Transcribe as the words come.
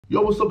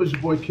Yo, what's up? It's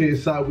your boy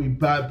KSI. We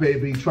back,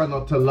 baby. Try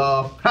not to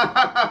laugh.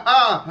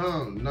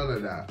 None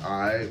of that,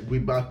 alright? We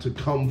about to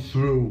come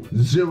through.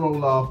 Zero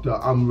laughter.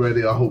 I'm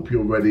ready. I hope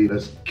you're ready.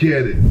 Let's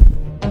get it.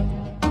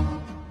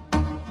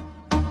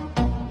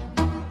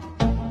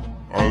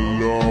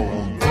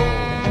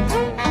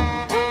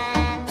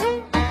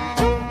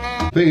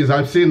 Thing is,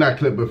 I've seen that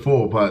clip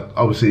before, but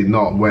obviously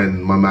not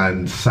when my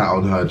man sat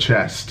on her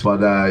chest. But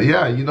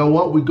yeah, you know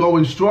what? We're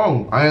going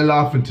strong. I ain't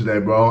laughing today,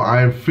 bro.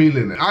 I ain't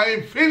feeling it. I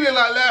ain't feeling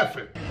like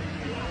laughing.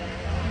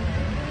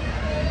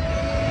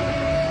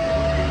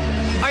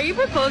 Are you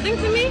proposing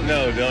to me?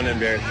 No, don't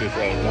embarrass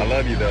yourself. I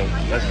love you though.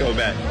 Let's go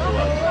back.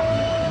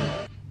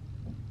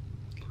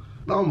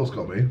 That almost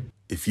got me.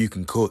 If you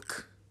can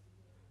cook,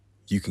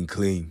 you can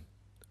clean.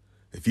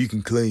 If you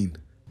can clean,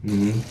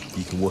 you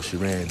can wash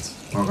your hands.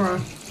 Okay.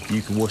 If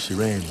you can wash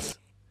your hands,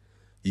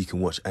 you can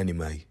watch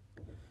anime.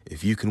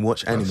 If you can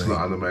watch anime, That's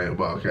not anime,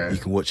 but okay. you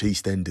can watch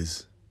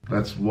EastEnders.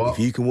 That's what? If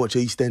you can watch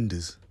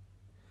EastEnders,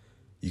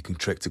 you can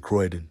trek to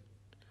Croydon.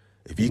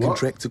 If you can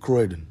trek to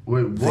Croydon,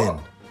 Wait, then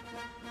what?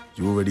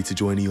 you're ready to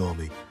join the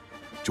army.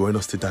 Join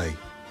us today.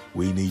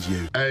 We need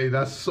you. Hey,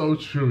 that's so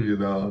true, you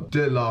know.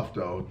 Did laugh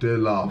though, did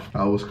laugh.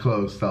 That was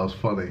close, that was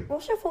funny.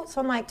 What's your thoughts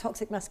on like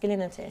toxic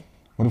masculinity?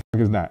 What the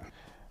fuck is that?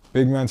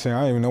 Big man thing,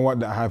 I don't even know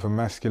what that hyper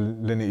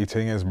masculinity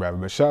thing is,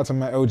 bruv. But shout out to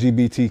my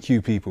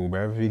LGBTQ people,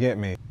 bruv, if you get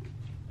me.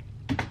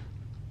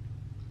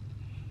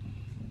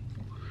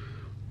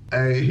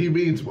 Hey, he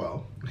means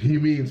well. He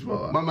means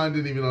well. My man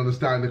didn't even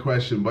understand the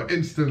question, but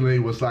instantly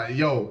was like,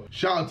 yo,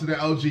 shout out to the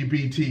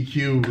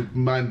LGBTQ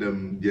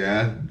mandem,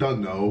 yeah?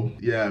 Don't know.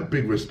 Yeah,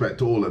 big respect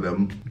to all of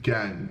them.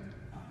 Gang.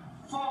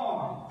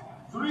 4,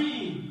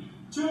 3,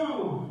 2,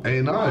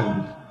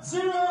 A9.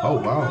 0.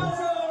 Oh,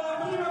 wow.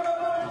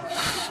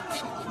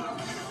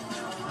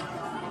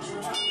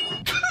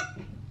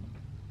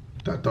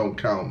 That don't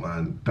count,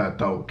 man. That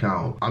don't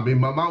count. I mean,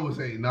 my mom was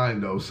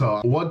 89 though,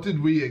 so what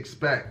did we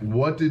expect?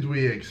 What did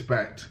we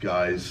expect,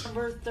 guys?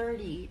 Number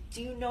 30.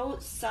 Do you know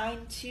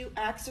sine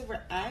 2x over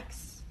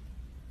x?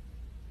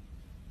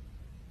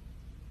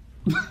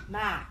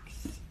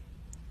 Max.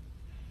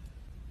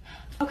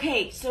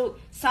 Okay, so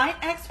sine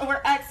x over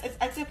x as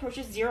x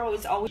approaches 0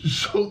 is always...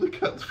 Show the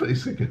cat's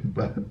face again,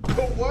 man.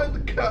 But why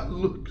the cat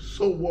look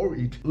so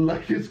worried?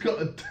 Like it's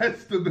got a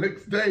test the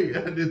next day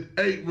and it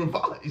ain't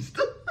revised.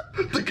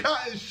 The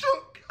cat is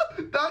shook.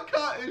 That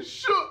cat is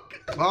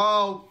shook.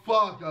 Oh,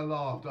 fuck, I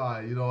laughed.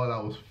 Alright, you know what?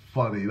 That was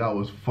funny. That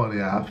was funny,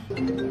 Af.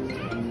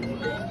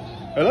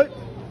 Hello?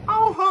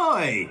 Oh,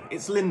 hi!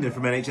 It's Linda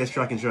from NHS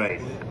Track and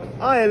Trace.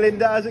 Hi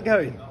Linda, how's it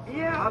going?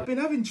 Yeah, I've been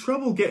having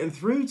trouble getting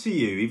through to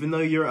you, even though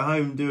you're at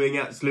home doing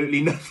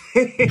absolutely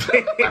nothing.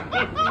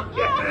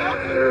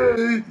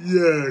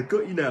 Yeah,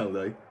 got you now,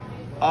 though.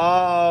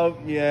 Oh,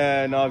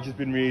 yeah, no, I've just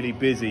been really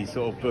busy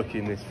sort of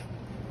booking this.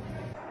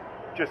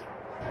 Just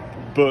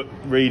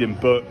reading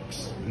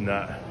books and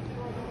that.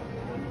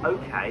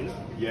 Okay.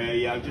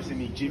 Yeah, I'm just in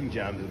the gym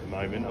jams at the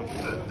moment.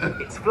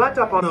 It's flagged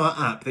up on our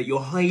app that you're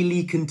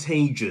highly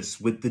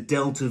contagious with the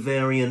Delta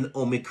variant,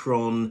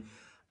 Omicron,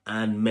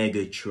 and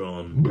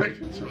Megatron.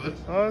 Megatron?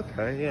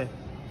 Okay, yeah.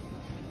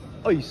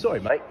 Oh, you sorry,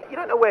 mate. You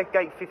don't know where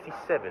gate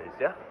 57 is,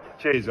 yeah?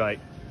 Cheers, mate.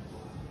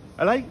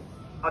 Hello?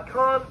 I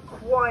can't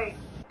quite...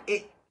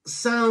 It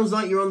sounds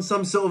like you're on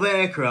some sort of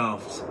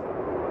aircraft.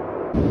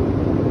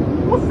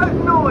 What's that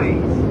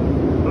noise?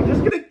 I'm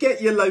just gonna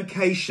get your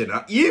location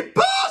up. You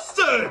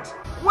bastard!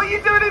 What are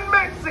you doing in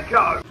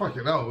Mexico?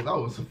 Fucking hell, that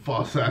was a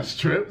fast ass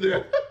trip.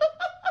 Yeah.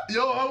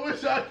 Yo, I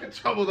wish I could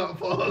travel that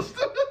fast.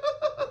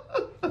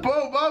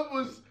 Bro, man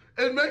was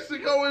in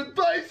Mexico in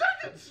 30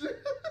 seconds.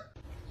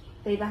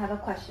 Babe, I have a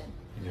question.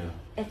 Yeah.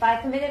 If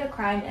I committed a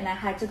crime and I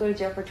had to go to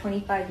jail for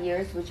 25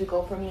 years, would you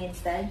go for me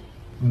instead?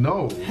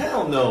 No.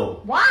 Hell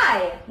no.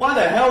 Why? Why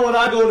the hell would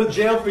I go to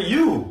jail for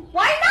you?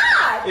 Why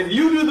not? If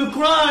you do the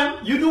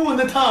crime, you doing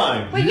the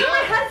time. But you're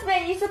my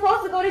husband. You're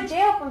supposed to go to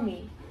jail for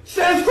me.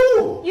 Sounds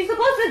cool. You're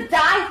supposed to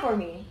die for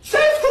me.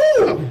 Sounds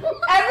cool.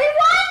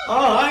 Everyone?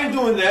 Oh, I ain't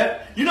doing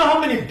that. You know how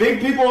many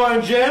big people are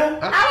in jail?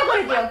 I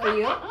don't go to jail for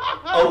you.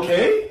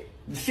 Okay.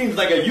 It seems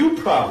like a you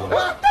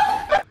problem.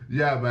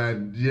 Yeah,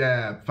 man.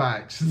 Yeah,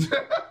 facts.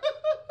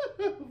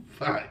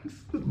 Facts.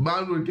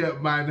 Man would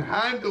get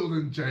manhandled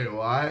in jail,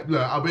 alright?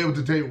 Look, I'll be able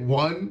to take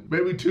 1,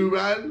 maybe 2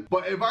 man.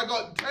 But if I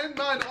got 10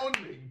 man on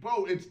me,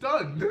 bro, it's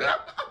done.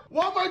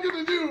 What am I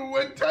gonna do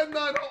when 10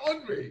 man are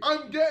on me?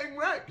 I'm getting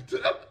wrecked.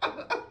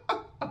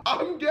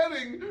 I'm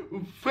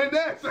getting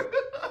finesse.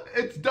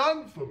 It's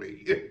done for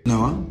me.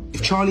 Noah,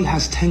 if Charlie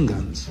has 10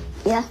 guns,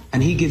 Yeah.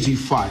 and he gives you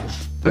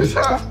 5, Is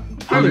that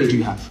how many do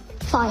you have?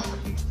 5.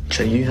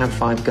 So you have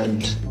 5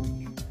 guns.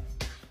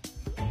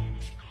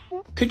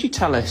 Could you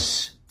tell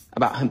us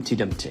about Humpty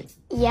Dumpty?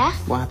 Yeah.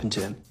 What happened to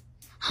him?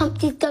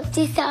 Humpty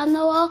Dumpty sat on the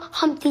wall.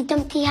 Humpty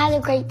Dumpty had a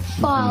great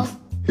fall.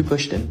 Who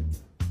pushed him?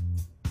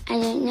 I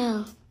don't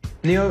know.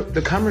 Neo,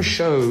 the cameras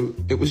show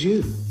it was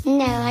you.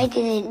 No, I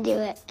didn't do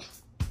it.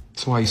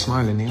 So why are you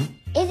smiling, Neo?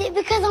 Is it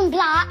because I'm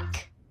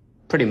black?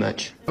 Pretty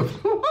much.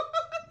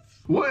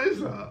 What is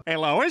that? Hey,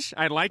 Lois,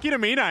 I'd like you to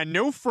meet our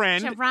new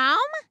friend. Jerome?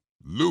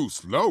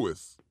 Loose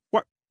Lois.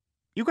 What?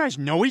 You guys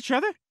know each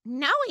other?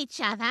 Know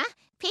each other?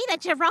 Peter,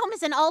 Jerome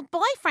is an old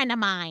boyfriend of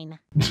mine.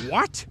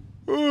 What?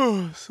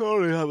 Oh,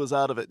 sorry, I was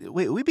out of it.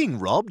 Wait, are we being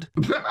robbed?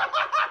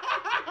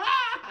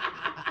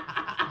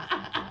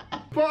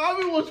 Bro, I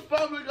haven't watched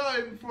Family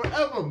Guy in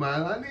forever,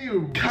 man. I need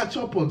to catch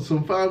up on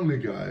some Family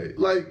Guy.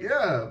 Like,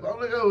 yeah,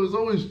 Family Guy was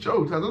always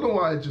jokes. I don't know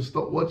why I just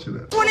stopped watching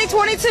it.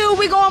 2022,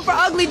 we going for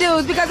ugly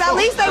dudes because at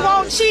least they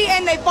won't cheat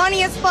and they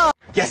funny as fuck.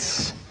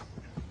 Yes,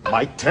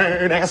 my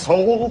turn,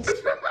 asshole.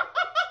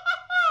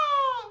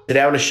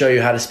 Today I want to show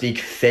you how to speak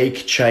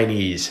fake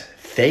Chinese.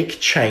 Fake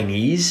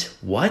Chinese?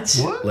 What?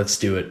 Let's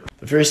do it.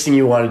 The first thing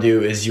you want to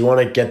do is you want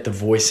to get the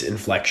voice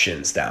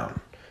inflections down.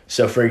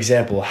 So for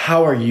example,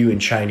 how are you in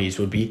Chinese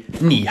would be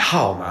你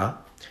好吗?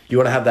 You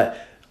want to have that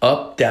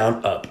up,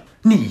 down, up.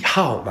 你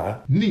好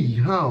吗? 你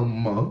好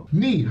吗?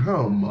 你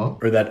好吗?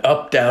 Or that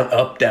up,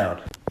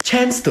 down.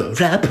 Chance the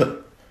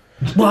rapper.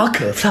 我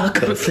可发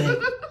可飞.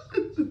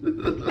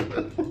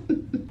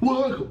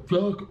 我可发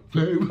可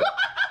飞.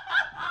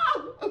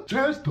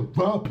 Chance the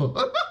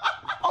rapper.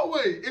 Oh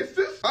wait, is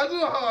this? I don't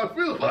know how I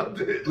feel about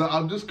it. Like,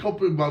 I'm just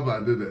copying my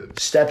man, isn't it?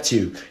 Step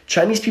 2.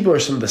 Chinese people are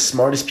some of the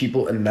smartest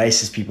people and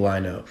nicest people I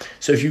know.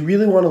 So if you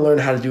really want to learn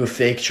how to do a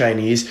fake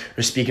Chinese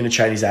or speak in a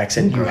Chinese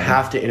accent, you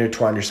have to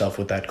intertwine yourself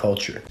with that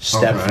culture.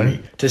 Step 3.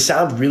 To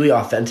sound really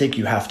authentic,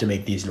 you have to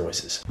make these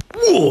noises.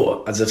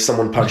 As if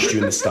someone punched you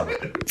in the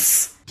stomach.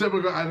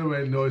 Typical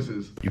anime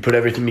noises. You put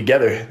everything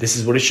together, this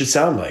is what it should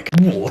sound like. I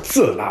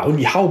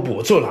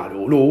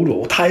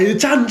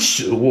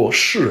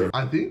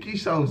think he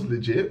sounds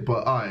legit,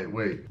 but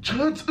wait.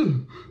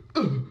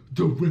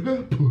 The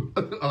rapper.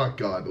 Oh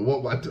god, what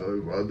am I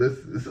doing, bro? This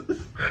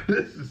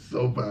is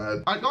so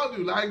bad. I can't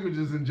do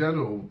languages in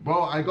general.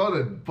 Bro, I got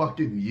a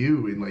fucking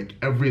U in like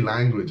every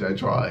language I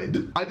tried.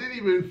 I didn't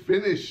even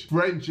finish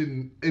French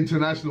in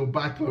International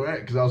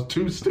Baccalaureate because I was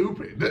too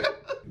stupid.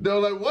 They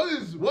were like, what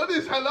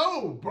is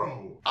hello,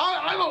 bro?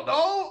 I don't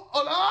know.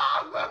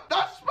 Hola?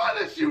 That's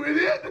Spanish, you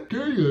idiot.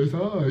 Okay, yes,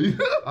 hi.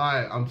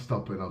 Alright, I'm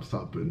stopping.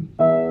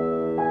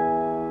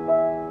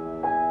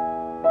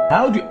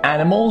 How do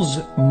animals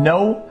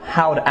know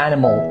how to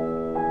animal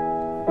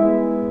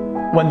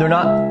when they're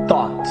not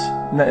taught?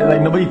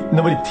 Like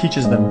nobody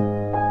teaches them.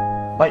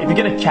 Like if you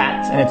get a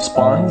cat and it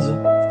spawns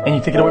and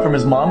you take it away from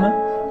his mom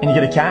and you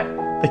get a cat,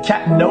 the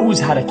cat knows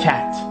how to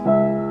cat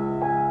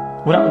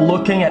without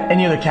looking at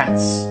any other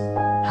cats.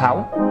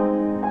 How?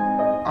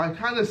 I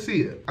kind of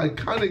see it. I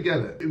kind of get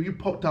it. If you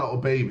popped out a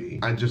baby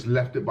and just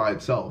left it by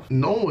itself,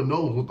 no one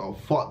knows what the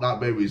fuck that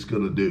baby's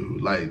gonna do.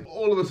 Like,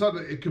 all of a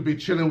sudden, it could be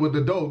chilling with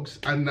the dogs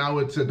and now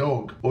it's a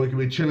dog. Or it could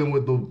be chilling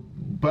with the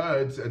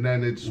birds and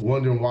then it's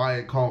wondering why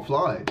it can't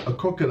fly. A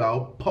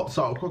crocodile pops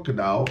out a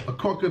crocodile. A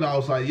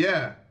crocodile's like,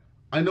 yeah,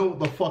 I know what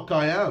the fuck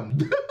I am.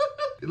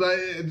 Like,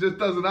 it just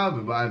doesn't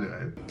happen, but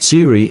anyway.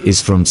 Siri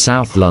is from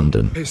South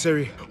London. Hey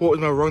Siri, what was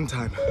my run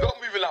time? Not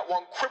moving like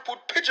one crippled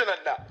pigeon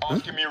and that.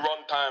 Asking me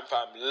run time,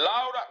 fam.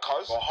 Loud at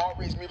cuz. My heart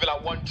rate's moving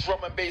like one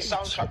drum and bass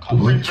soundtrack, cuz.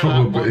 Moving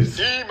like one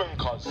demon,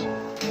 cuz.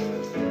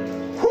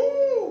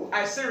 Whoo!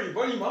 Hey Siri,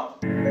 volume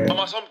up.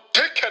 I'm some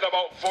dickhead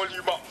about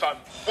volume up, fam.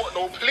 What?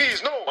 No,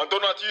 please, no. I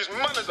don't know how to use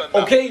manners and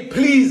that. Okay,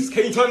 please,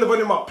 can you turn the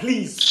volume up,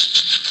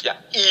 please? Yeah,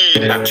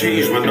 I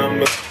changed my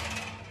number.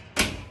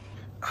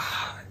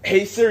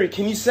 Hey Siri,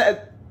 can you set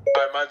a...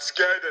 I'm man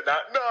scared of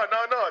that. No,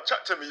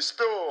 chat to me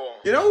still.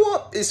 You know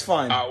what? It's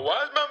fine.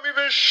 Why is man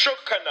moving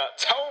shook and that?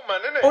 Tell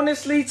man, innit?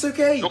 Honestly, it's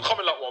okay. You're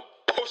coming like one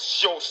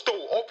puss, yo,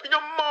 still. Open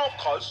your mouth,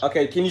 cuz.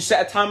 Okay, can you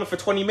set a timer for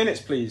 20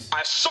 minutes, please?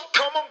 I suck,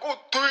 come on, go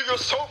do it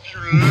yourself,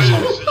 you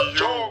lazy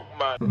yo,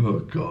 man. Oh,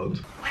 God.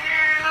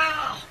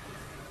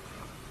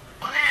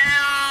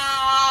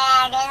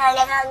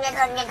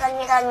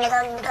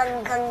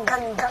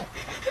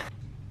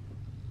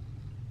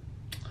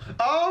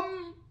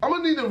 I'm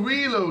gonna need a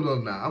reload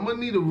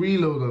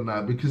on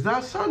that. Because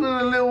that sounded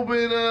a little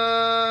bit,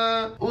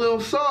 a little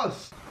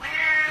sus.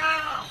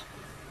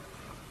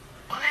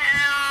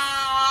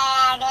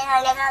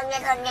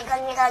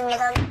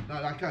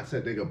 No, that cat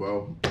said nigga,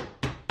 bro.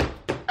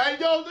 Hey,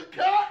 yo, the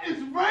cat is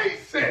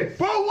racist.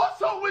 Bro,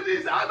 what's up with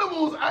these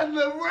animals and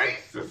the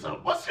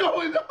racism? What's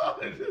going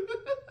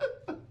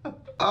on?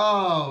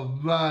 Oh,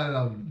 man,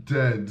 I'm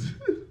dead.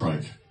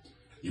 Right.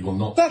 You will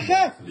not be able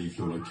to leave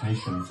your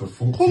location for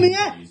 14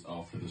 days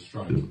after the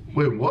strike.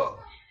 Wait, what?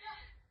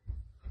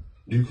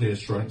 Nuclear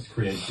strikes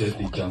create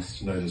deadly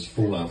dust known as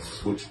fallout,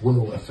 which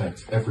will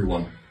affect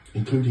everyone,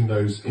 including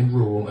those in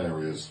rural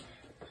areas.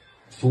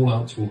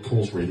 Fallout will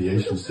cause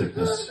radiation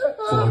sickness,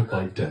 followed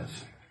by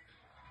death.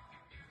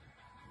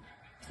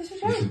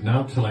 You should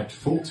now collect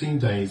 14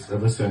 days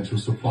of essential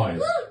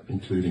supplies,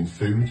 including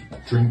food,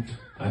 drink,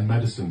 and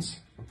medicines.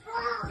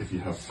 If you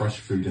have fresh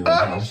food in the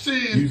house,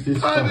 use this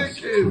first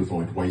to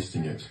avoid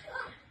wasting it.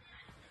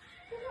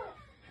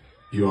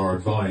 You are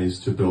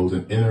advised to build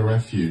an inner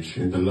refuge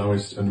in the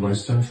lowest and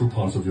most central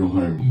part of your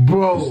home.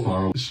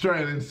 Bro,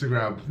 straight on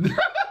Instagram.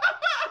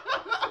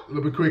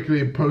 Let me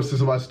quickly post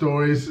this on my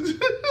stories.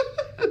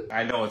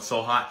 I know it's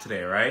so hot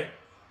today, right?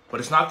 But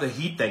it's not the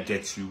heat that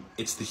gets you,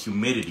 it's the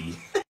humidity.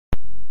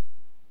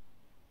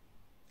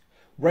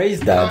 Ray's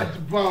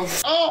dad. Bro,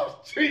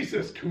 oh,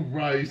 Jesus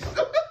Christ.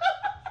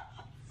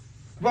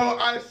 Bro,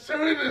 as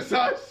soon as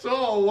I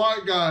saw a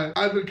white guy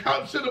and the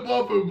caption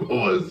above him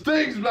was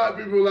things black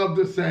people love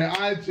to say,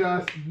 I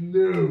just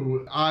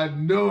knew. I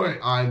knew it.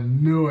 I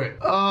knew it.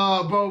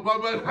 Oh, bro, my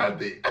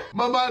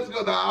man's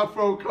got the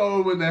afro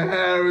comb and the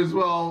hair as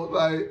well.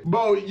 Like,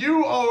 bro,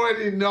 you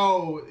already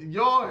know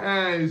your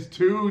hair is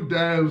too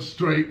damn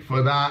straight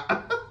for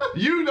that.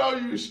 You know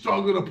you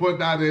struggle to put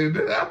that in.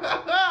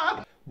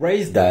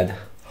 Ray's dad.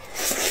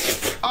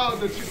 Oh,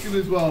 the chicken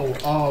as well.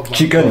 Oh, my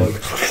chicken.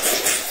 God.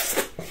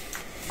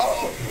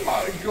 Oh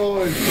my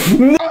God.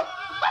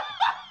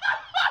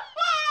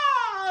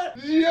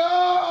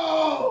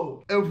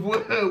 Yo! If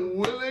we're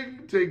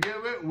willing to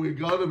give it, we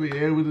gotta be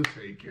able to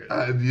take it.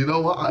 And you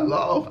know what I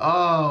love?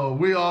 Oh,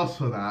 we asked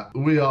for that.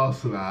 We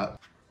asked for that.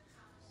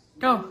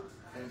 Go.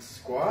 And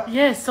squat?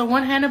 Yes, so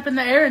one hand up in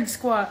the air and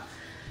squat.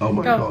 Oh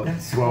my Go. God.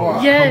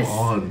 Bro, yes. come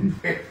on.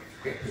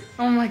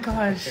 Oh my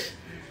gosh.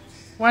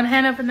 One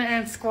hand up in the air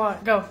and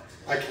squat. Go.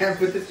 I can't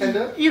put this hand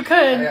up? You could.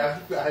 I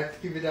have to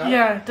keep it down?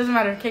 Yeah, doesn't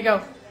matter. Okay,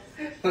 go.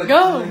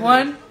 Go.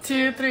 1,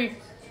 2, 3.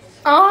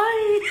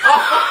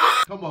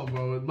 Oh. Come on,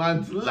 bro.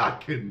 Man's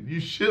lacking. You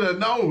should have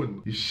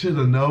known. You should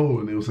have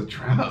known it was a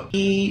trap.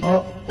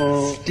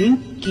 Uh-oh.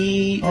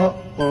 Stinky.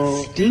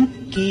 Uh-oh.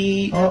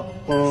 Stinky.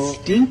 Uh-oh.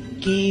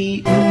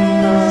 Stinky.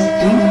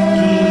 Stinky.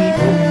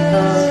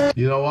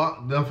 You know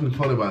what? Nothing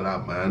funny about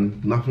that,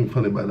 man. Nothing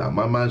funny about that.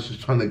 My man's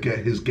just trying to get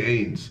his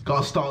gains.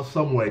 Gotta start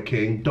somewhere,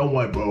 King. Don't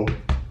worry, bro.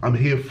 I'm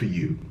here for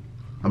you.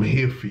 I'm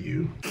here for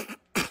you.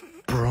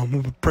 Bro, I'm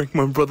gonna prank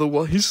my brother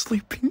while he's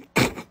sleeping.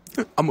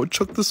 I'm gonna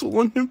chuck this all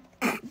on him.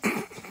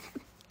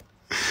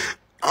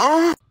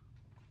 Ah!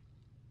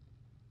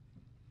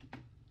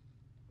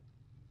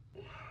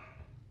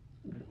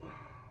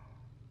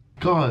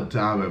 God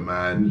damn it,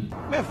 man.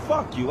 Man,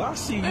 fuck you. I'll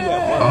see you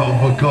at work.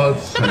 Oh, for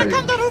God's sake.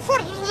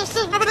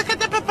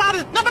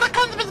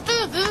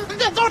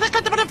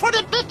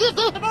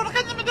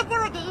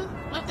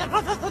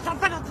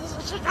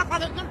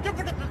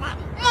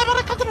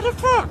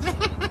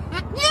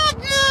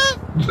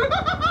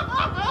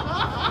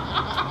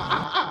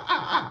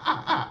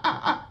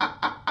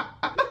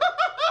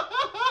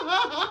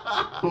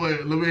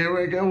 Wait, let me hear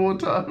it again one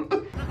time.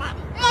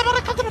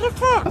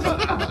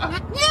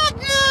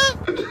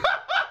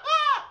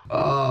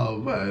 Oh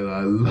man,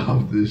 I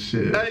love this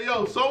shit. Hey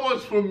yo, so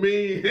much for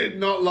me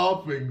not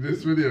laughing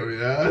this video,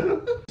 yeah?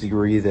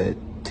 Agree that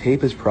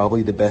tape is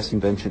probably the best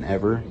invention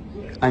ever.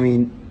 I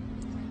mean,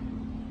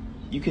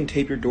 you can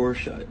tape your door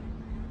shut.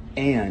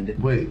 And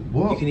wait,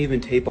 what? You can even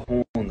tape a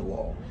hole in the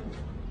wall.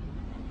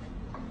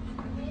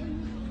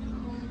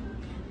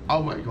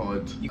 Oh my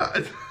God.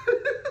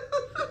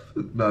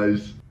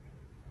 Nice.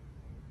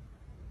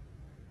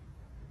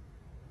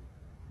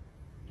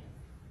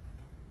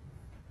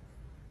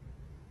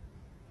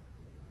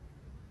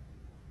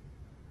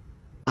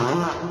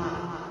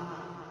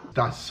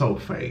 That's so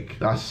fake.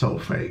 That's so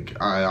fake.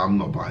 I'm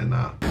not buying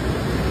that.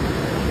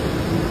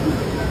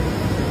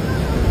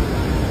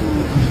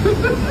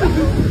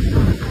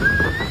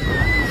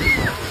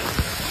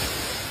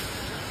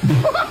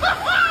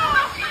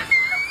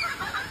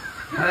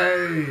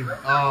 Hey,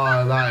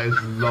 oh, that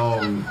is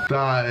long.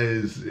 That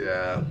is,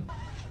 yeah.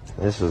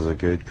 This is a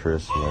good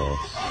Christmas.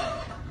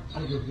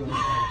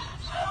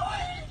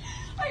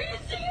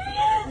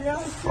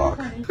 Fuck.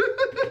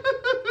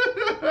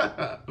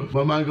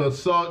 My man got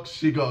socks,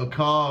 she got a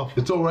calf.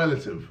 It's all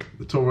relative.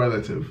 It's all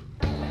relative.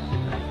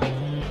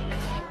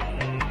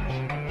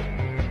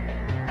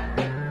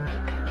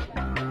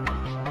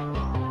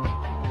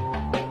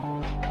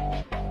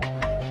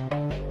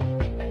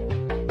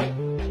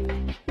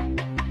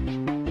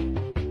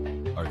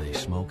 Are they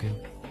smoking?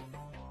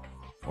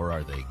 Or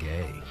are they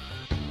gay?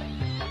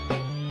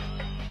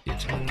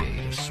 It's okay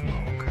to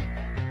smoke.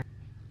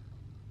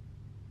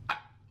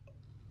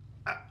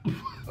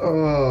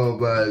 Oh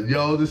man,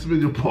 yo, this has been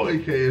your boy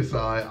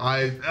KSI.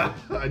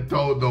 I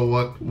don't know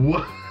what.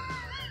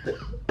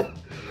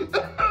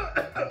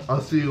 I'll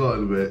see you all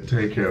in a bit.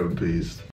 Take care and peace.